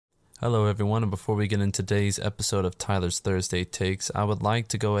Hello everyone, and before we get into today's episode of Tyler's Thursday Takes, I would like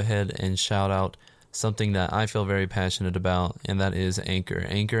to go ahead and shout out something that I feel very passionate about, and that is Anchor.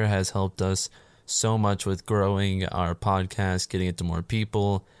 Anchor has helped us so much with growing our podcast, getting it to more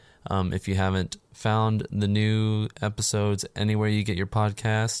people. If you haven't found the new episodes anywhere you get your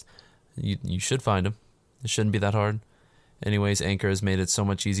podcast, you should find them. It shouldn't be that hard. Anyways, Anchor has made it so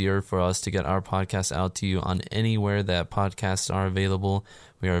much easier for us to get our podcast out to you on anywhere that podcasts are available.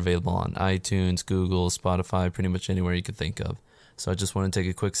 We are available on iTunes, Google, Spotify, pretty much anywhere you could think of. So I just want to take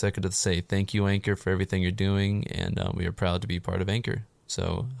a quick second to say thank you, Anchor, for everything you're doing, and we are proud to be part of Anchor.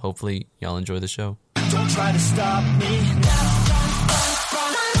 So hopefully y'all enjoy the show. Don't try to stop me now.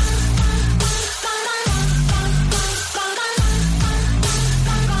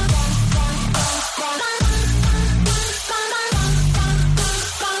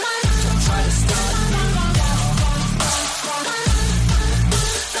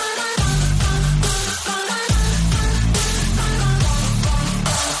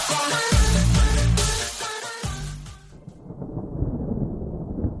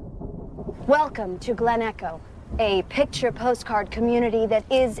 Welcome to Glen Echo, a picture postcard community that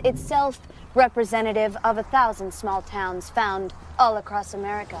is itself representative of 1,000 small towns found all across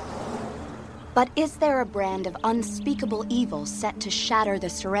America. But is there a brand of unspeakable evil set to shatter the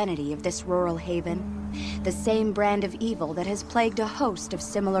serenity of this rural haven? The same brand of evil that has plagued a host of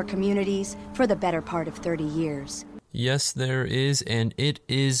similar communities for the better part of 30 years. Yes, there is, and it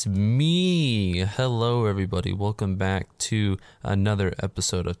is me. Hello, everybody. Welcome back to another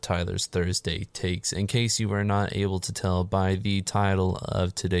episode of Tyler's Thursday Takes. In case you were not able to tell by the title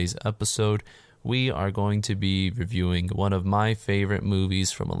of today's episode, we are going to be reviewing one of my favorite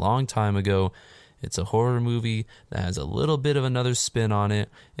movies from a long time ago. It's a horror movie that has a little bit of another spin on it.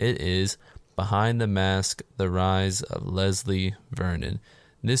 It is Behind the Mask, The Rise of Leslie Vernon.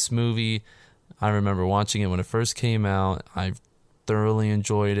 This movie, I remember watching it when it first came out. I thoroughly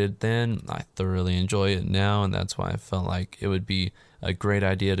enjoyed it then. I thoroughly enjoy it now, and that's why I felt like it would be a great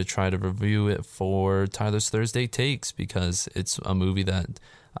idea to try to review it for Tyler's Thursday Takes, because it's a movie that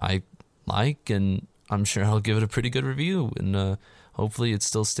I like, and I'm sure I'll give it a pretty good review, and hopefully it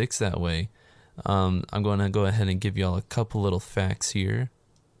still sticks that way. I'm going to go ahead and give y'all a couple little facts here.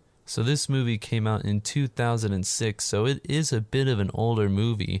 So this movie came out in 2006, so it is a bit of an older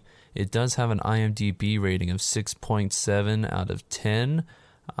movie. It does have an IMDb rating of 6.7 out of 10.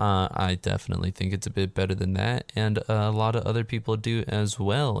 I definitely think it's a bit better than that, and a lot of other people do as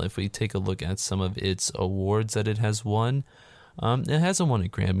well. If we take a look at some of its awards that it has won, it hasn't won a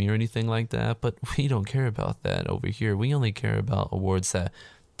Grammy or anything like that, but we don't care about that over here. We only care about awards that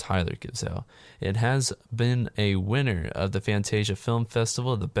Tyler gives out. It has been a winner of the Fantasia Film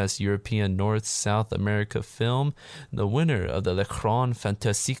Festival, the Best European North-South America Film, the winner of the Le Grand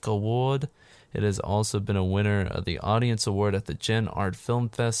Fantastique Award. It has also been a winner of the Audience Award at the Gen Art Film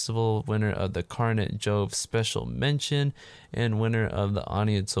Festival, winner of the Carnet Jove Special Mention, and winner of the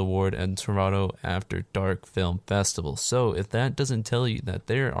Audience Award at Toronto After Dark Film Festival. So if that doesn't tell you that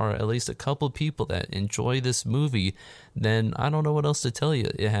there are at least a couple people that enjoy this movie, then I don't know what else to tell you.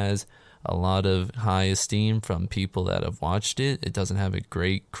 It has a lot of high esteem from people that have watched it. It doesn't have a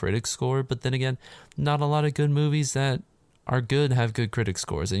great critic score, but then again, not a lot of good movies that are good have good critic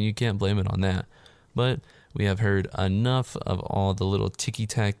scores, and you can't blame it on that. But we have heard enough of all the little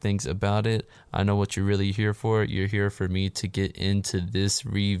ticky-tack things about it. I know what you're really here for. You're here for me to get into this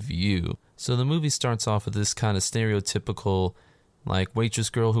review. So the movie starts off with this kind of stereotypical, like,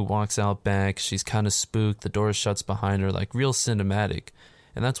 waitress girl who walks out back. She's kind of spooked. The door shuts behind her, like real cinematic.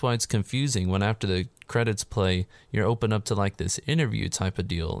 And that's why it's confusing when after the credits play, you're open up to like this interview type of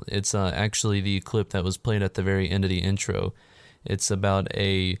deal. It's actually the clip that was played at the very end of the intro. It's about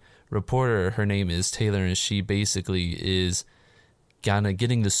a reporter. Her name is Taylor, and she basically is kind of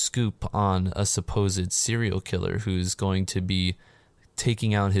getting the scoop on a supposed serial killer who's going to be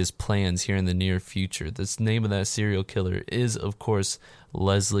taking out his plans here in the near future. The name of that serial killer is, of course,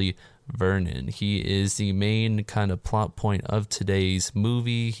 Leslie Vernon. He is the main kind of plot point of today's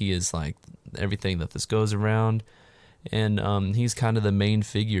movie. He is like everything that this goes around, and he's kind of the main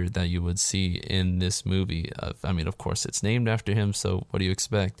figure that you would see in this movie. I mean, of course, it's named after him, so what do you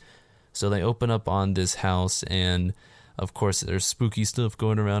expect? So they open up on this house, and of course, there's spooky stuff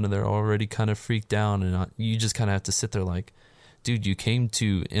going around, and they're already kind of freaked out, and you just kind of have to sit there like, dude, you came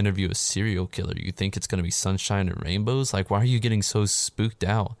to interview a serial killer. You think it's going to be sunshine and rainbows? Like, why are you getting so spooked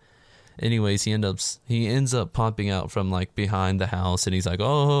out? Anyways, he ends up popping out from like behind the house, and he's like,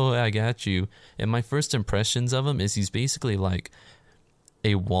 "Oh, I got you." And my first impressions of him is he's basically like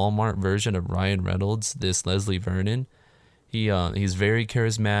a Walmart version of Ryan Reynolds, this Leslie Vernon. He's very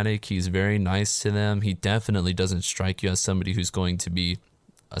charismatic. He's very nice to them. He definitely doesn't strike you as somebody who's going to be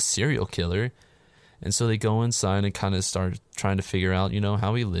a serial killer. And so they go inside and kind of start trying to figure out,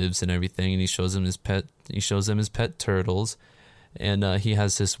 how he lives and everything. And he shows them his pet. He shows them his pet turtles, and he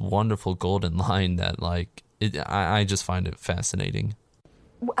has this wonderful golden line that, I just find it fascinating.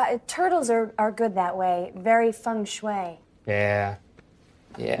 Turtles are good that way. Very feng shui. Yeah.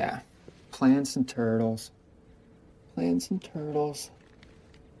 Plants and turtles. I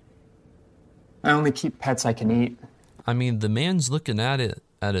only keep pets I can eat. I mean, the man's looking at it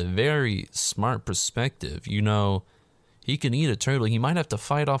at a very smart perspective. He can eat a turtle. He might have to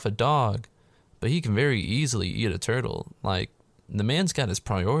fight off a dog, but he can very easily eat a turtle. The man's got his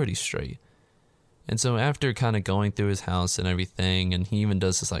priorities straight. And so after kind of going through his house and everything, and he even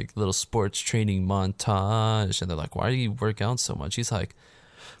does this little sports training montage, and they're like, why do you work out so much? He's like,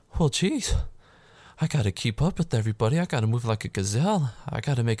 well, geez, I got to keep up with everybody. I got to move like a gazelle. I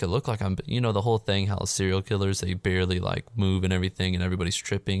got to make it look like I'm, the whole thing, how serial killers, they barely move and everything, and everybody's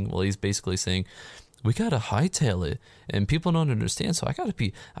tripping. Well, he's basically saying, we got to hightail it, and people don't understand. So I got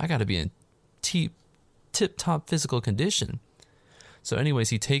to be in tip-top physical condition. So anyways,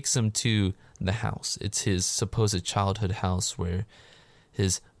 he takes him to the house. It's his supposed childhood house where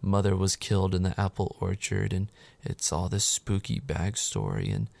his mother was killed in the apple orchard, and it's all this spooky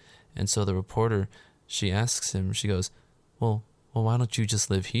backstory. And so the reporter, she asks him, she goes, well, why don't you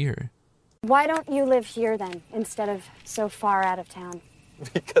just live here? Why don't you live here then, instead of so far out of town?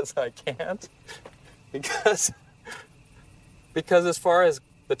 Because I can't. Because as far as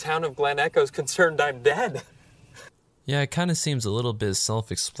the town of Glen Echo is concerned, I'm dead. Yeah, it kind of seems a little bit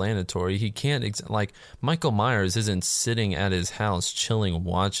self-explanatory. He can't, Michael Myers isn't sitting at his house chilling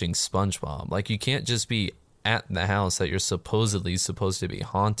watching SpongeBob. You can't just be at the house that you're supposedly supposed to be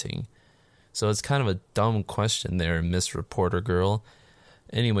haunting. So it's kind of a dumb question there, Miss Reporter Girl.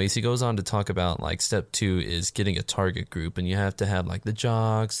 Anyways, he goes on to talk about, step 2 is getting a target group, and you have to have, the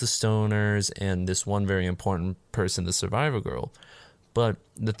jocks, the stoners, and this one very important person, the Survivor Girl. But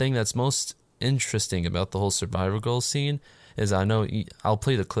the thing that's most interesting about the whole Survivor Girl scene is, I'll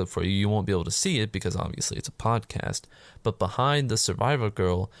play the clip for you. You won't be able to see it because obviously it's a podcast. But behind the Survivor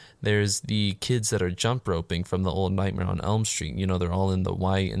Girl, there's the kids that are jump roping from the old Nightmare on Elm Street. They're all in the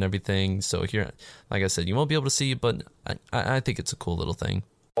white and everything. So here, like I said, you won't be able to see it, but I think it's a cool little thing.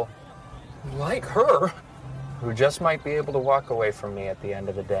 Like her, who just might be able to walk away from me at the end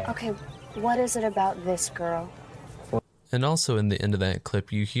of the day. Okay, what is it about this girl? And also in the end of that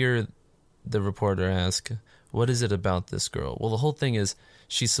clip, you hear the reporter ask, what is it about this girl? Well, the whole thing is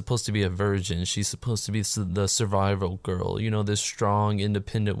she's supposed to be a virgin. She's supposed to be the survival girl, this strong,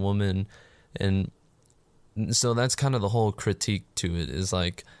 independent woman. And so that's kind of the whole critique to it is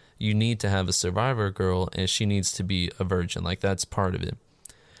you need to have a survivor girl and she needs to be a virgin. That's part of it.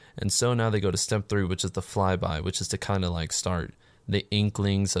 And so now they go to step 3, which is the flyby, which is to kind of start the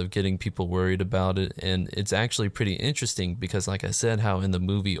inklings of getting people worried about it. And it's actually pretty interesting because, like I said, how in the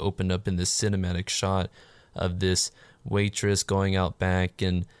movie opened up in this cinematic shot of this waitress going out back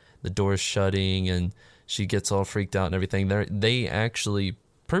and the door's shutting and she gets all freaked out and everything. They actually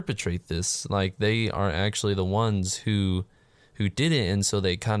perpetrate this. They are actually the ones who did it, and so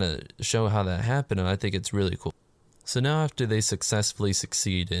they kind of show how that happened, and I think it's really cool. So now after they successfully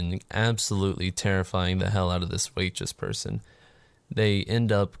succeed in absolutely terrifying the hell out of this waitress person, they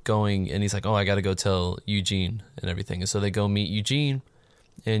end up going, and he's like, oh, I got to go tell Eugene and everything. And so they go meet Eugene,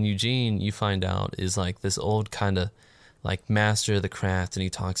 and Eugene, you find out, is this old kind of master of the craft, and he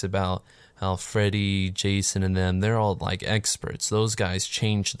talks about how Freddy, Jason, and them, they're all experts. Those guys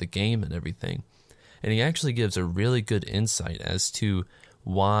changed the game and everything. And he actually gives a really good insight as to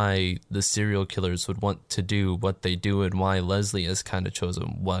why the serial killers would want to do what they do and why Leslie has kind of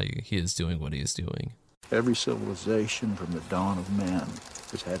chosen why he is doing what he is doing. Every civilization from the dawn of man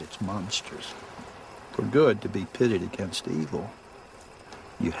has had its monsters. For good to be pitted against evil,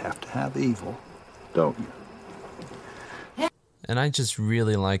 you have to have evil, don't you? And I just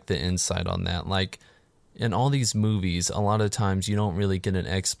really like the insight on that. In all these movies, a lot of times you don't really get an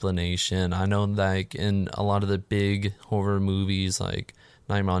explanation. I know in a lot of the big horror movies like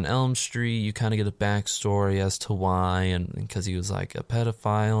Nightmare on Elm Street, you kind of get a backstory as to why, and because he was a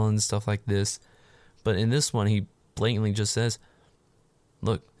pedophile and stuff like this. But in this one, he blatantly just says,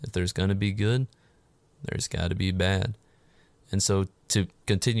 look, if there's going to be good, there's got to be bad. And so to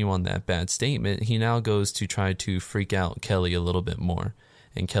continue on that bad statement, he now goes to try to freak out Kelly a little bit more.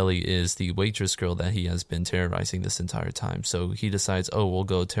 And Kelly is the waitress girl that he has been terrorizing this entire time. So he decides, we'll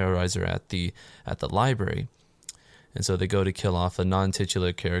go terrorize her at the library. And so they go to kill off a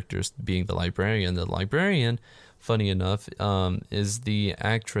non-titular character, being the librarian. The librarian, funny enough, is the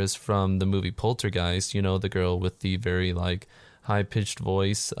actress from the movie Poltergeist, you know, the girl with the very like high-pitched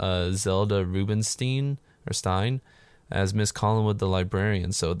voice, Zelda Rubinstein or Stein, as Miss Collinwood the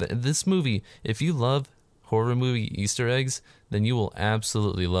librarian. So this movie, if you love horror movie Easter eggs, then you will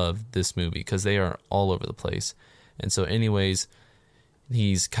absolutely love this movie because they are all over the place. And so anyways,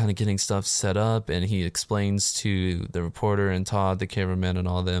 he's kind of getting stuff set up, and he explains to the reporter and Todd, the cameraman, and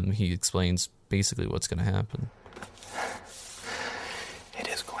all them, he explains basically what's going to happen. It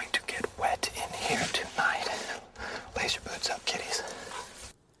is going to get wet in here tonight. Lace your boots up, kiddies.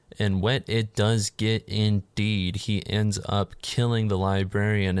 And wet it does get indeed. He ends up killing the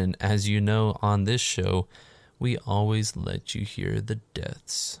librarian, and as you know on this show, we always let you hear the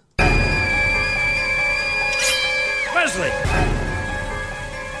deaths. Leslie!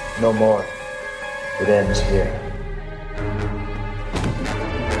 No more. It ends here.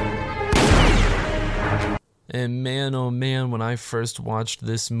 And man, oh man, when I first watched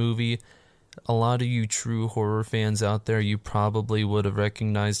this movie, a lot of you true horror fans out there, you probably would have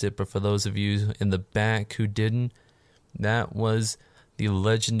recognized it, but for those of you in the back who didn't, that was the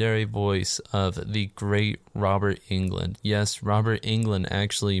legendary voice of the great Robert Englund. Yes, Robert Englund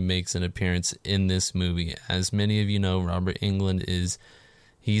actually makes an appearance in this movie. As many of you know, Robert Englund is...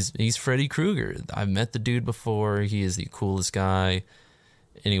 He's Freddy Krueger. I've met the dude before. He is the coolest guy.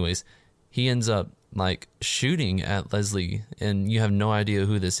 Anyways, he ends up like shooting at Leslie, and you have no idea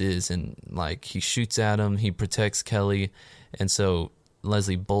who this is. And like he shoots at him, he protects Kelly, and so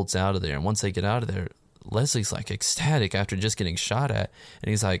Leslie bolts out of there. And once they get out of there, Leslie's like ecstatic after just getting shot at,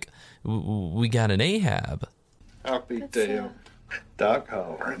 and he's like, "We got an Ahab." I'll be damned. Doc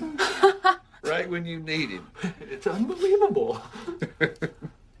hollering. Right when you need him. It's unbelievable.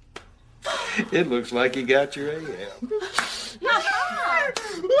 It looks like you got your Ahab.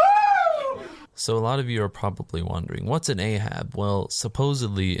 So a lot of you are probably wondering, what's an Ahab? Well,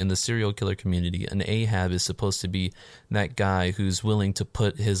 supposedly in the serial killer community, an Ahab is supposed to be that guy who's willing to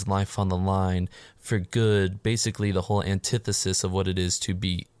put his life on the line for good, basically the whole antithesis of what it is to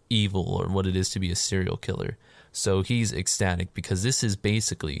be evil or what it is to be a serial killer. So he's ecstatic because this is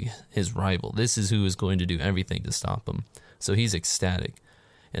basically his rival. This is who is going to do everything to stop him. So he's ecstatic.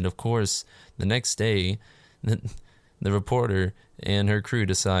 And of course, the next day, the reporter and her crew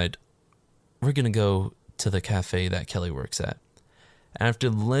decide, we're going to go to the cafe that Kelly works at. After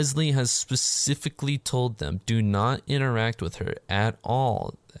Leslie has specifically told them, do not interact with her at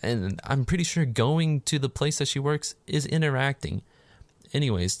all. And I'm pretty sure going to the place that she works is interacting.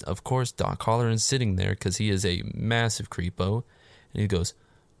 Anyways, of course, Doc Hollerin's sitting there because he is a massive creepo. And he goes,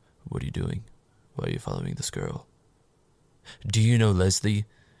 what are you doing? Why are you following this girl? Do you know Leslie?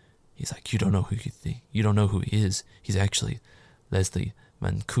 He's like, you don't know who you think. You don't know who he is. He's actually Leslie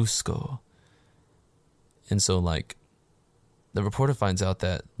Mancuso. And so, like, the reporter finds out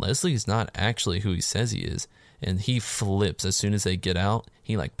that Leslie is not actually who he says he is. And he flips as soon as they get out.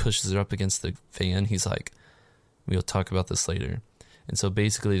 He, like, pushes her up against the fan. He's like, we'll talk about this later. And so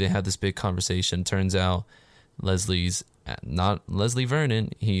basically they have this big conversation. Turns out Leslie's not Leslie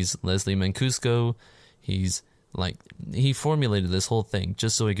Vernon. He's Leslie Mancuso. He's like, he formulated this whole thing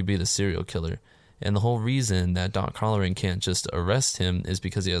just so he could be the serial killer. And the whole reason that Doc Holleran can't just arrest him is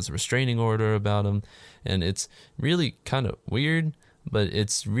because he has a restraining order about him. And it's really kind of weird, but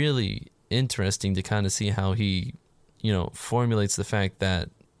it's really interesting to kind of see how he, you know, formulates the fact that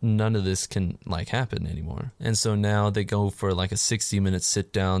none of this can like happen anymore. And so now they go for like a 60-minute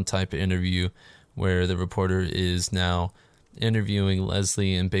sit down type of interview where the reporter is now interviewing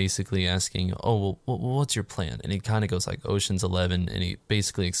Leslie and basically asking, oh, well, what's your plan? And he kind of goes like Ocean's 11, and he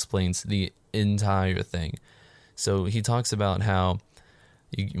basically explains the entire thing. So he talks about how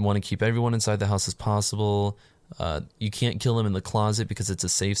you want to keep everyone inside the house as possible. You can't kill him in the closet because it's a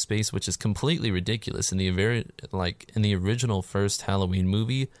safe space, which is completely ridiculous. In the original first Halloween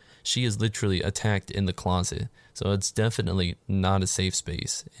movie, she is literally attacked in the closet. So it's definitely not a safe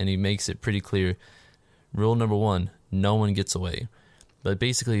space. And he makes it pretty clear. Rule number 1, no one gets away. But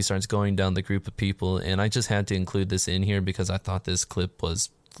basically he starts going down the group of people, and I just had to include this in here because I thought this clip was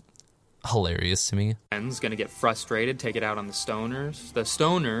hilarious to me. Friends gonna get frustrated, take it out on the stoners. The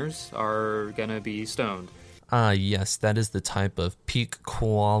stoners are gonna be stoned. Yes, that is the type of peak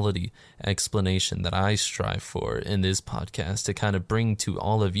quality explanation that I strive for in this podcast, to kind of bring to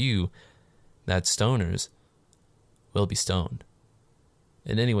all of you that stoners will be stoned.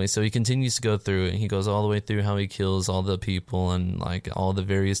 And anyway, so he continues to go through it, and he goes all the way through how he kills all the people and like all the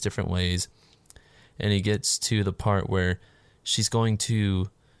various different ways. And he gets to the part where she's going to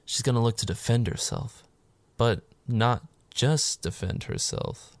look to defend herself. But not just defend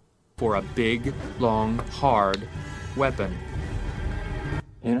herself. For a big, long, hard weapon.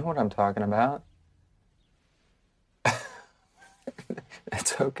 You know what I'm talking about?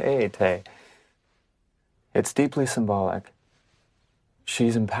 It's okay, Tay. It's deeply symbolic.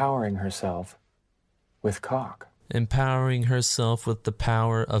 She's empowering herself with cock. Empowering herself with the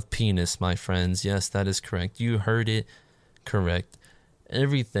power of penis, my friends. Yes, that is correct. You heard it correct.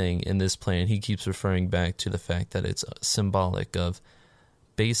 Everything in this plan, he keeps referring back to the fact that it's symbolic of,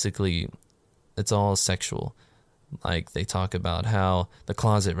 basically, it's all sexual. Like, they talk about how the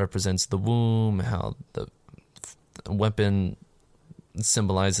closet represents the womb, how the weapon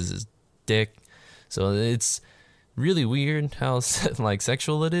symbolizes his dick. So it's really weird how like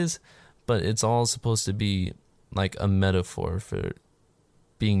sexual it is, but it's all supposed to be like a metaphor for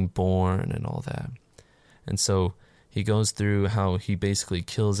being born and all that. And so he goes through how he basically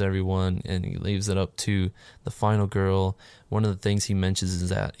kills everyone and he leaves it up to the final girl. One of the things he mentions is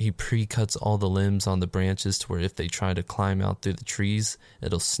that he pre-cuts all the limbs on the branches to where if they try to climb out through the trees,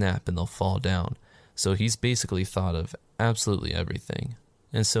 it'll snap and they'll fall down. So he's basically thought of absolutely everything.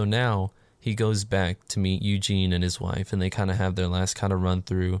 And so now he goes back to meet Eugene and his wife, and they kind of have their last kind of run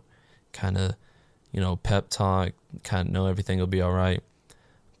through, kind of, pep talk, kind of know everything will be all right.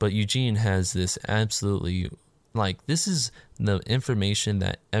 But Eugene has this absolutely, this is the information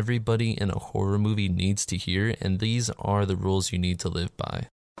that everybody in a horror movie needs to hear, and these are the rules you need to live by.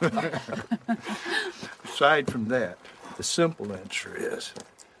 Aside from that, the simple answer is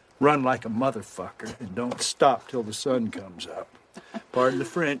run like a motherfucker and don't stop till the sun comes up. Pardon the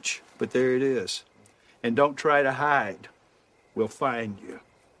French, but there it is. And don't try to hide. We'll find you.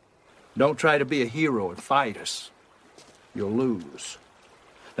 Don't try to be a hero and fight us. You'll lose.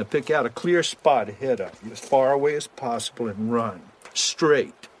 Now pick out a clear spot ahead of you, as far away as possible, and run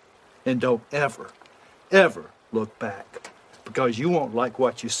straight. And don't ever, ever look back, because you won't like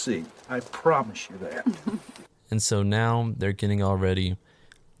what you see. I promise you that. And so now they're getting all ready,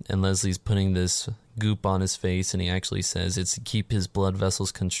 and Leslie's putting this goop on his face, and he actually says it's to keep his blood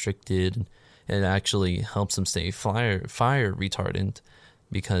vessels constricted. It actually helps him stay fire retardant,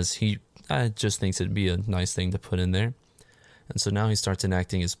 because he just thinks it'd be a nice thing to put in there. And so now he starts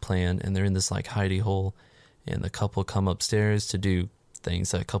enacting his plan, and they're in this hidey hole, and the couple come upstairs to do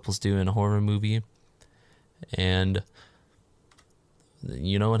things that couples do in a horror movie. And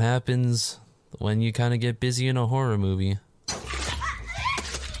you know what happens when you kind of get busy in a horror movie.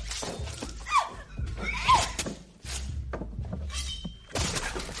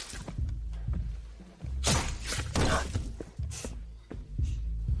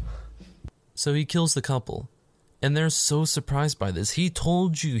 So he kills the couple, and they're so surprised by this. He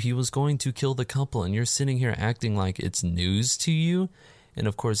told you he was going to kill the couple, and you're sitting here acting like it's news to you. And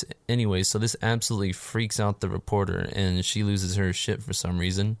of course, anyway, so this absolutely freaks out the reporter, and she loses her shit for some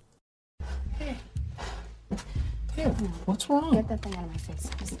reason. Hey, what's wrong? Get that thing out of my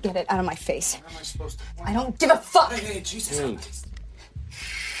face. Just get it out of my face. How am I supposed to? I don't give a fuck! Hey, Jesus. Hey.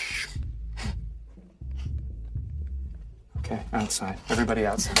 Okay, outside. Everybody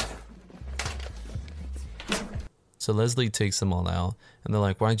outside. So Leslie takes them all out, and they're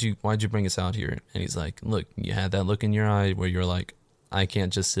like, why'd you bring us out here? And he's like, look, you had that look in your eye where you're like, I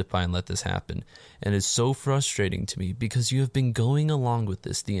can't just sit by and let this happen. And it's so frustrating to me because you have been going along with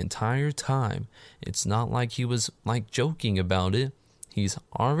this the entire time. It's not like he was joking about it. He's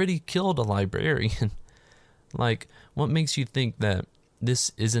already killed a librarian. What makes you think that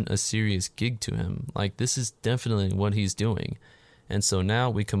this isn't a serious gig to him? This is definitely what he's doing. And so now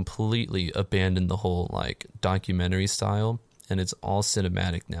we completely abandon the whole documentary style, and it's all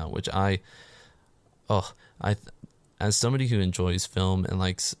cinematic now, which as somebody who enjoys film and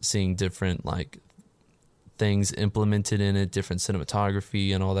likes seeing different things implemented in it, different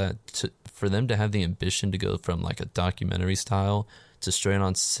cinematography and all that, for them to have the ambition to go from a documentary style to straight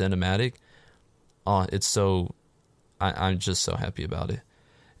on cinematic, it's so, I'm just so happy about it.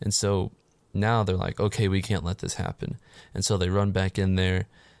 And so now they're like, okay, we can't let this happen. And so they run back in there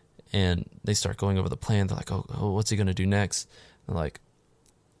and they start going over the plan. They're like, oh, what's he going to do next? They're like,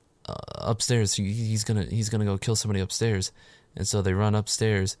 upstairs, he's gonna go kill somebody upstairs. And so they run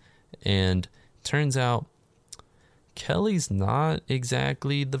upstairs, and turns out Kelly's not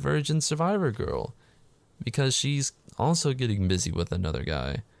exactly the virgin survivor girl, because she's also getting busy with another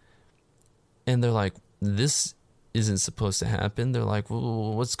guy. And they're like, this isn't supposed to happen. They're like,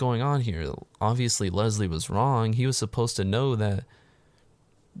 well, what's going on here? Obviously Leslie was wrong. He was supposed to know that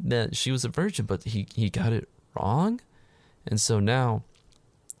she was a virgin, but he got it wrong. And so now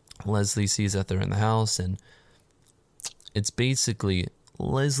Leslie sees that they're in the house, and it's basically,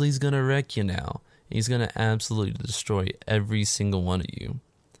 Leslie's gonna wreck you now. He's going to absolutely destroy every single one of you.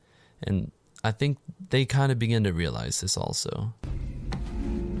 And I think they kind of begin to realize this also.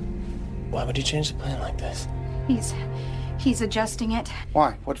 Why would you change the plan like this? He's adjusting it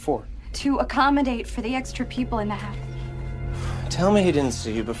Why? What for? to accommodate for the extra people in the house. Tell me he didn't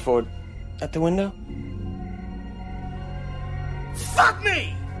see you before at the window? Fuck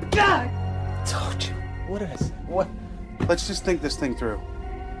me! God! Told you. What is it? What? Let's just think this thing through.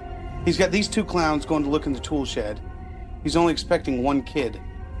 He's got these two clowns going to look in the tool shed. He's only expecting one kid.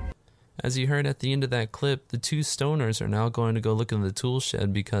 As you heard at the end of that clip, the two stoners are now going to go look in the tool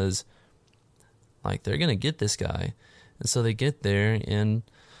shed because, like, they're going to get this guy. And so they get there and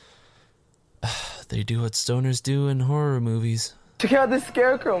they do what stoners do in horror movies. Check out this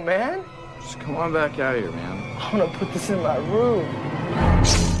scarecrow, man. Just come on back out here, man. I want to put this in my room.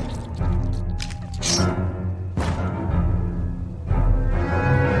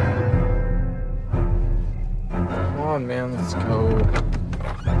 Come on, man, let's go.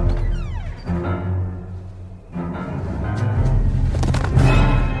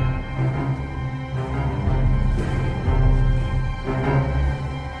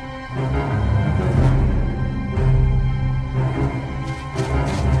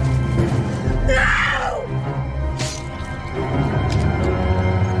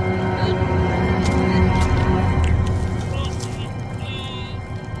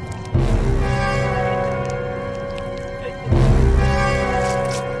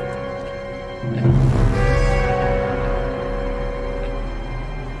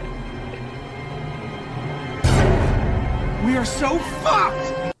 We are so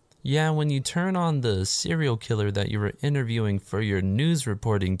fucked! Yeah, when you turn on the serial killer that you were interviewing for your news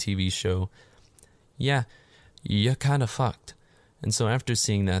reporting TV show, yeah, you're kind of fucked. And so after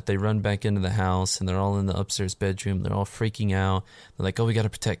seeing that, they run back into the house and they're all in the upstairs bedroom. They're all freaking out. They're like, oh, we got to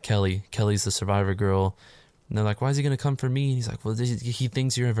protect Kelly. Kelly's the survivor girl. And they're like, why is he going to come for me? And he's like, well, he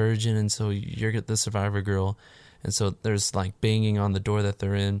thinks you're a virgin and so you're the survivor girl. And so there's like banging on the door that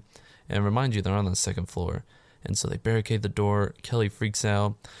they're in. And remind you, they're on the second floor. And so they barricade the door. Kelly freaks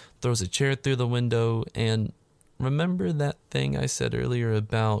out, throws a chair through the window. And remember that thing I said earlier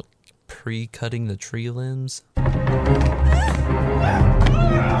about pre-cutting the tree limbs? Kelly!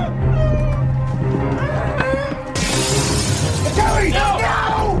 No!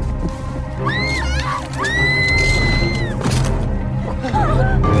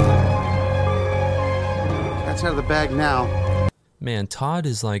 That's out of the bag now. Man, Todd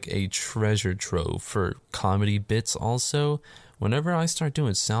is like a treasure trove for comedy bits also. Whenever I start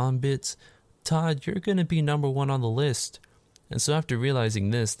doing sound bits, Todd, you're going to be number one on the list. And so after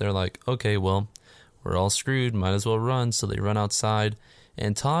realizing this, they're like, okay, well, we're all screwed, might as well run. So they run outside.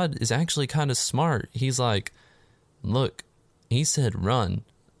 And Todd is actually kind of smart. He's like, look, he said run.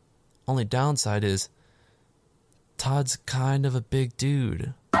 Only downside is Todd's kind of a big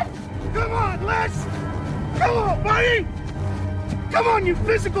dude. Come on, Les! Come on, buddy! Come on, you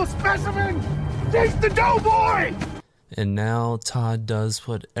physical specimen! Take the doughboy! And now Todd does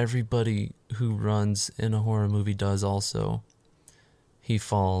what everybody who runs in a horror movie does also. He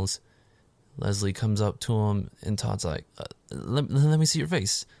falls. Leslie comes up to him, and Todd's like, let me see your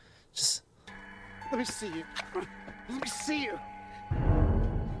face. Just... Let me see you. Let me see you.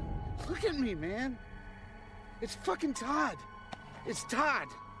 Look at me, man. It's fucking Todd. It's Todd.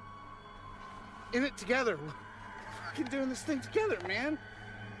 In it together. We're fucking doing this thing together, man.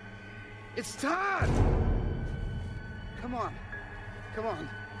 It's Todd. Come on. Come on.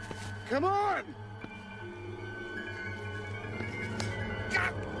 Come on!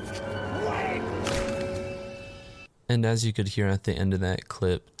 God. Wait! And as you could hear at the end of that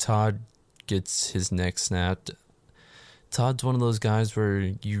clip, Todd gets his neck snapped. Todd's one of those guys where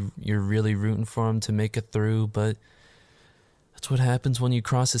you're really rooting for him to make it through, but that's what happens when you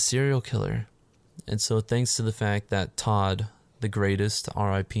cross a serial killer. And so thanks to the fact that Todd, the greatest,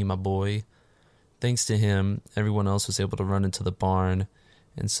 R.I.P. my boy, thanks to him, everyone else was able to run into the barn.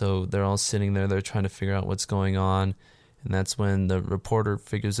 And so they're all sitting there, they're trying to figure out what's going on. And that's when the reporter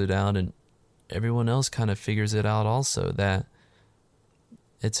figures it out, and everyone else kind of figures it out also, that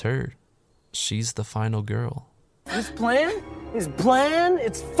it's her. She's the final girl. His plan?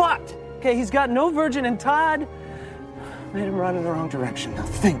 It's fucked. Okay, he's got no virgin in Todd. Made him run in the wrong direction. Now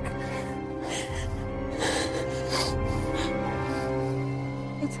think.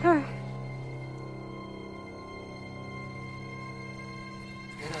 It's her.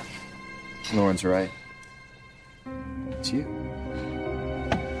 Lauren's right. It's you.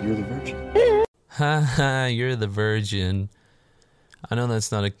 You're the virgin. Ha ha, you're the virgin. I know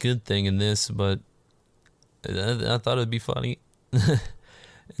that's not a good thing in this, but I thought it'd be funny.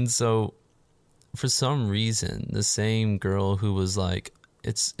 And so for some reason, the same girl who was like,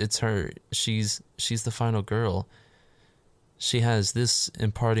 it's her, she's the final girl, she has this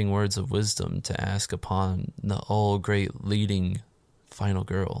imparting words of wisdom to ask upon the all great leading final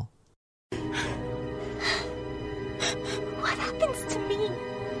girl. What happens to me?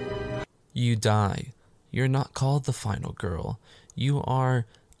 You die. You're not called the final girl. You are,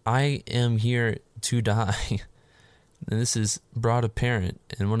 I am here to die. And this is brought apparent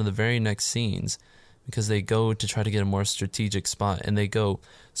in one of the very next scenes, because they go to try to get a more strategic spot, and they go,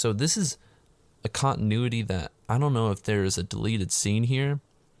 so this is a continuity that I don't know if there is a deleted scene here,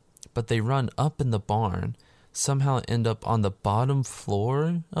 but they run up in the barn, somehow end up on the bottom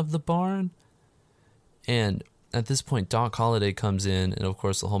floor of the barn, and at this point Doc Holliday comes in, and of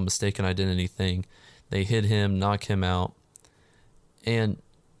course the whole mistaken identity thing, they hit him, knock him out, and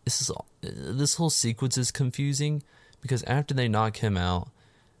this whole sequence is confusing, because after they knock him out,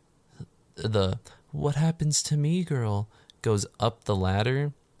 the "what happens to me" girl goes up the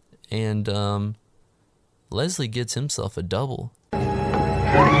ladder, and Leslie gets himself a double.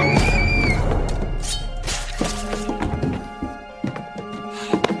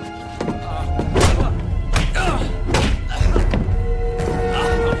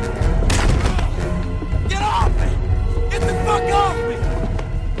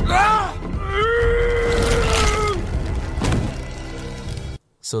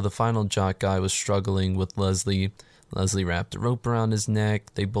 So the final jock guy was struggling with Leslie. Leslie wrapped a rope around his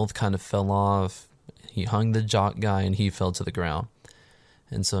neck. They both kind of fell off. He hung the jock guy and he fell to the ground.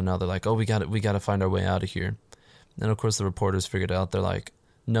 And so now they're like, oh, we got to find our way out of here. And of course the reporters figured out, they're like,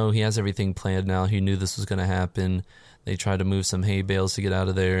 no, he has everything planned now. He knew this was going to happen. They tried to move some hay bales to get out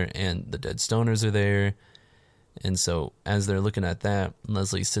of there, and the dead stoners are there. And so as they're looking at that,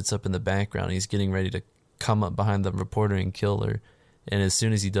 Leslie sits up in the background. He's getting ready to come up behind the reporter and kill her. And as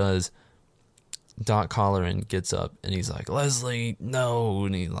soon as he does, Doc Holleran gets up and he's like, Leslie, no.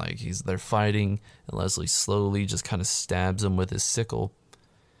 And they're fighting, and Leslie slowly just kind of stabs him with his sickle,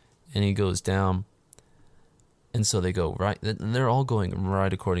 and he goes down. And so they go right, they're all going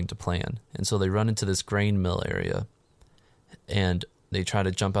right according to plan. And so they run into this grain mill area, and they try to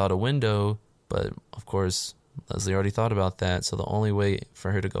jump out a window, but of course Leslie already thought about that. So the only way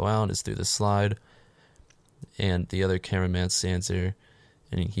for her to go out is through the slide. And the other cameraman stands there,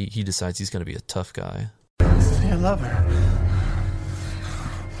 and he decides he's going to be a tough guy. I love her.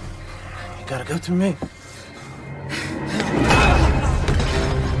 You gotta go through me.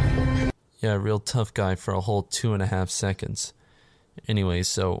 Yeah, real tough guy for a whole 2.5 seconds. Anyway,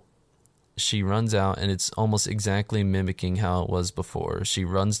 so she runs out, and it's almost exactly mimicking how it was before. She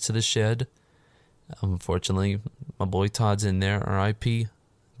runs to the shed. Unfortunately, my boy Todd's in there, R.I.P.,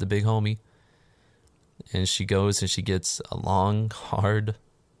 the big homie. And she goes and she gets a long, hard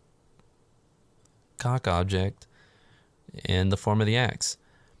cock object in the form of the axe.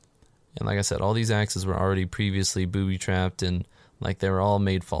 And like I said, all these axes were already previously booby-trapped, and they were all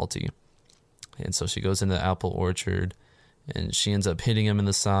made faulty. And so she goes into the apple orchard, and she ends up hitting him in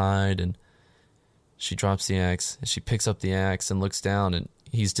the side, and she drops the axe, and she picks up the axe and looks down, and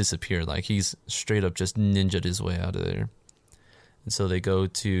he's disappeared. He's straight up just ninja'd his way out of there. And so they go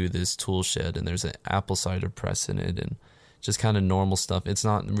to this tool shed, and there's an apple cider press in it, and just kind of normal stuff. It's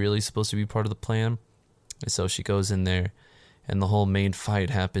not really supposed to be part of the plan. And so she goes in there, and the whole main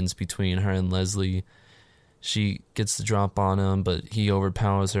fight happens between her and Leslie. She gets the drop on him, but he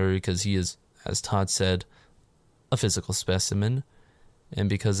overpowers her because he is, as Todd said, a physical specimen. And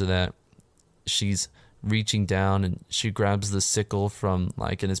because of that, she's reaching down, and she grabs the sickle from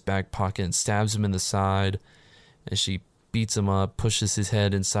in his back pocket and stabs him in the side. And she beats him up, pushes his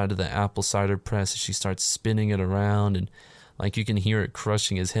head inside of the apple cider press, and she starts spinning it around, and you can hear it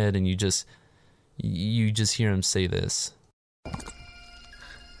crushing his head, and you just hear him say this. I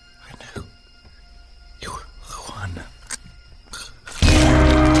knew you were the one.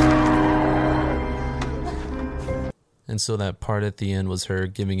 And so that part at the end was her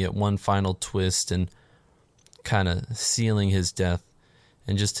giving it one final twist and kind of sealing his death.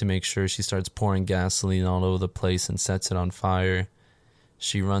 And just to make sure, she starts pouring gasoline all over the place and sets it on fire.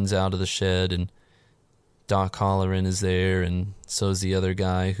 She runs out of the shed, and Doc Holleran is there, and so is the other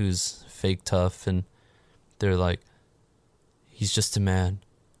guy who's fake tough, and they're like, he's just a man.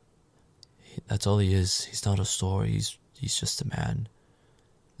 That's all he is. He's not a story. He's just a man.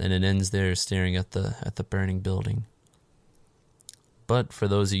 And it ends there, staring at the burning building. But for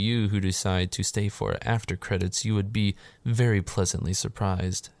those of you who decide to stay for after credits, you would be very pleasantly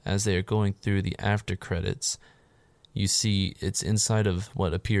surprised. As they are going through the after credits, you see it's inside of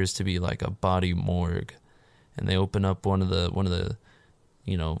what appears to be a body morgue, and they open up one of the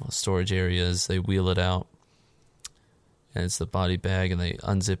storage areas. They wheel it out, and it's the body bag, and they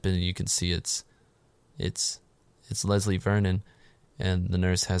unzip it, and you can see it's Leslie Vernon, and the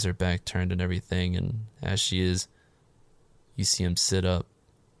nurse has her back turned and everything, and as she is, you see him sit up,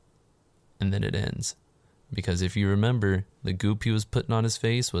 and then it ends. Because if you remember, the goop he was putting on his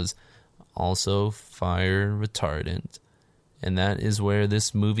face was also fire retardant. And that is where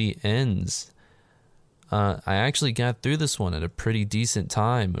this movie ends. I actually got through this one at a pretty decent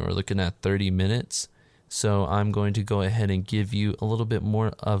time. We're looking at 30 minutes. So I'm going to go ahead and give you a little bit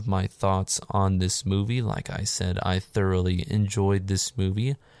more of my thoughts on this movie. Like I said, I thoroughly enjoyed this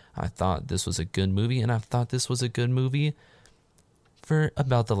movie. I thought this was a good movie, and I've thought this was a good movie for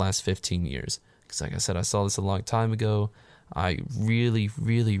about the last 15 years. Because like I said, I saw this a long time ago. I really,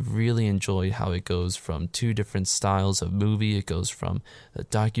 really, really enjoyed how it goes from two different styles of movie. It goes from the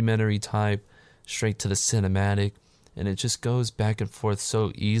documentary type straight to the cinematic, and it just goes back and forth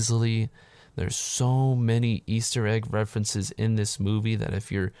so easily. There's so many Easter egg references in this movie that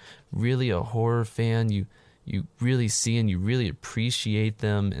if you're really a horror fan, you really see and you really appreciate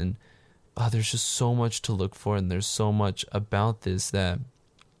them. And there's just so much to look for, and there's so much about this that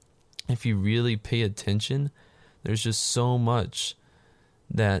if you really pay attention, there's just so much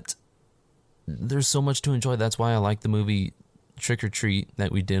to enjoy. That's why I like the movie Trick or Treat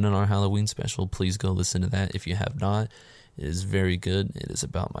that we did on our Halloween special. Please go listen to that if you have not. It is very good. It is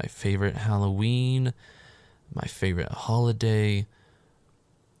about my favorite Halloween, my favorite holiday.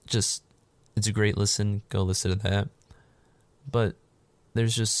 Just, it's a great listen. Go listen to that. But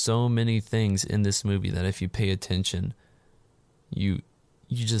there's just so many things in this movie that if you pay attention,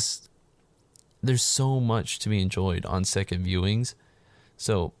 there's so much to be enjoyed on second viewings.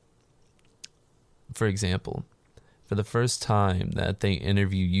 So, for example, for the first time that they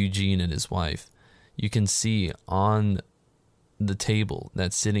interview Eugene and his wife, you can see on the table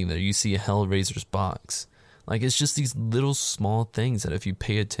that's sitting there, you see a Hellraiser's box. Like, it's just these little small things that if you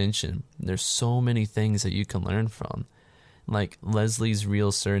pay attention, there's so many things that you can learn from. Like, Leslie's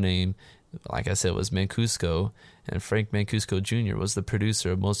real surname, like I said, was Mancuso, and Frank Mancuso Jr. was the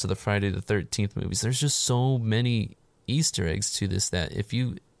producer of most of the Friday the 13th movies. There's just so many Easter eggs to this that if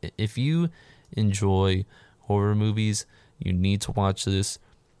you enjoy horror movies, you need to watch this.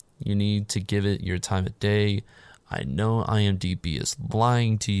 You need to give it your time of day. I know IMDb is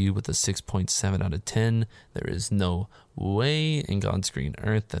lying to you with a 6.7 out of 10. There is no way in God's green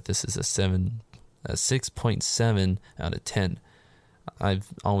earth that this is a 6.7 out of 10. I've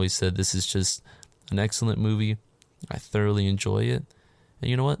always said this is just an excellent movie. I thoroughly enjoy it. And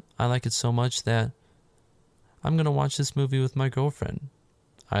you know what? I like it so much that I'm going to watch this movie with my girlfriend.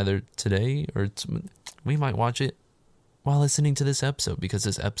 Either today or we might watch it while listening to this episode, because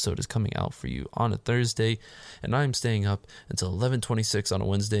this episode is coming out for you on a Thursday, and I'm staying up until 11:26 on a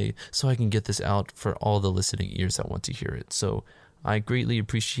Wednesday so I can get this out for all the listening ears that want to hear it. So I greatly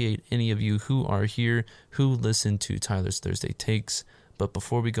appreciate any of you who are here, who listen to Tyler's Thursday Takes. But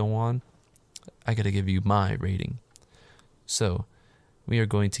before we go on, I got to give you my rating. So we are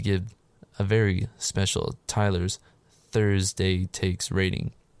going to give a very special Tyler's Thursday Takes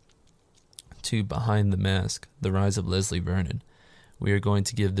rating to Behind the Mask, The Rise of Leslie Vernon. We are going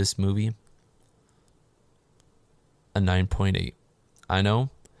to give this movie a 9.8. I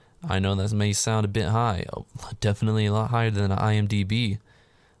know that may sound a bit high, definitely a lot higher than IMDb,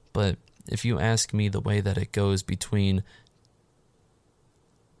 but if you ask me the way that it goes between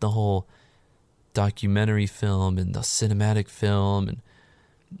the whole documentary film and the cinematic film, and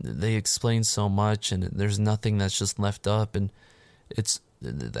they explain so much, and there's nothing that's just left up, and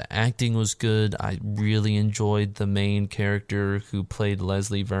the acting was good. I really enjoyed the main character who played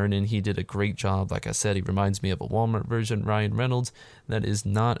Leslie Vernon. He did a great job. Like I said, he reminds me of a Walmart version, Ryan Reynolds. That is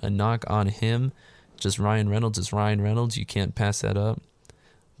not a knock on him. Just Ryan Reynolds is Ryan Reynolds. You can't pass that up.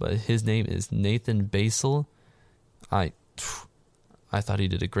 But his name is Nathan Basil. I thought he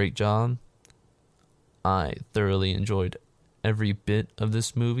did a great job. I thoroughly enjoyed every bit of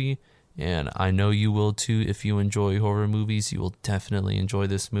this movie. And I know you will too. If you enjoy horror movies, you will definitely enjoy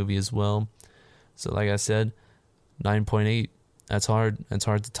this movie as well. So like I said, 9.8. That's hard. That's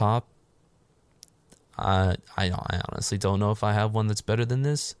hard to top. I honestly don't know if I have one that's better than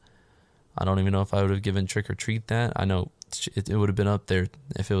this. I don't even know if I would have given Trick or Treat that. I know it would have been up there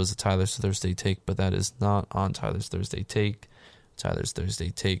if it was a Tyler's Thursday Take, but that is not on Tyler's Thursday Take. Tyler's Thursday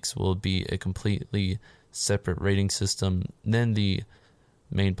Takes will be a completely separate rating system than the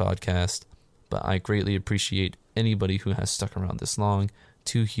main podcast, but I greatly appreciate anybody who has stuck around this long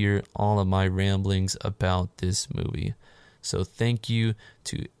to hear all of my ramblings about this movie. So thank you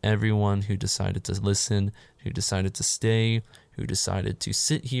to everyone who decided to listen, who decided to stay, who decided to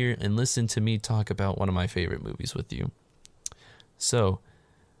sit here and listen to me talk about one of my favorite movies with you. So,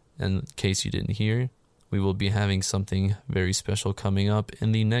 in case you didn't hear, we will be having something very special coming up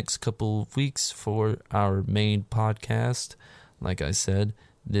in the next couple of weeks for our main podcast. Like I said,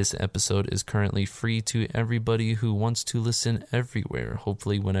 this episode is currently free to everybody who wants to listen everywhere.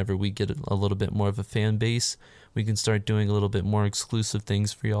 Hopefully, whenever we get a little bit more of a fan base, we can start doing a little bit more exclusive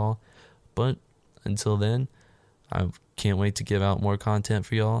things for y'all. But until then, I can't wait to give out more content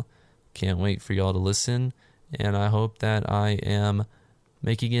for y'all. Can't wait for y'all to listen. And I hope that I am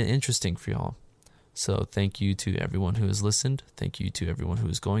making it interesting for y'all. So thank you to everyone who has listened. Thank you to everyone who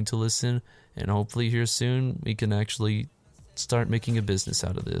is going to listen. And hopefully here soon we can actually start making a business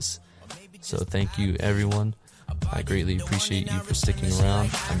out of this. So thank you, everyone. I greatly appreciate you for sticking around.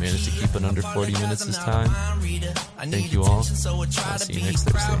 I managed to keep it under 40 minutes this time. Thank you all. I'll see you next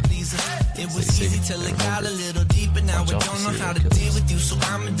Thursday. It was easy till it got a little deeper. Now we don't know how to deal with you, so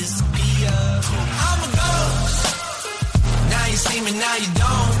I'ma disappear. I'm a ghost. Now you see me, now you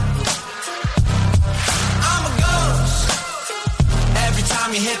don't. I'm a ghost. Every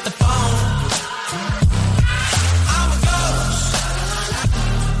time you hit the phone.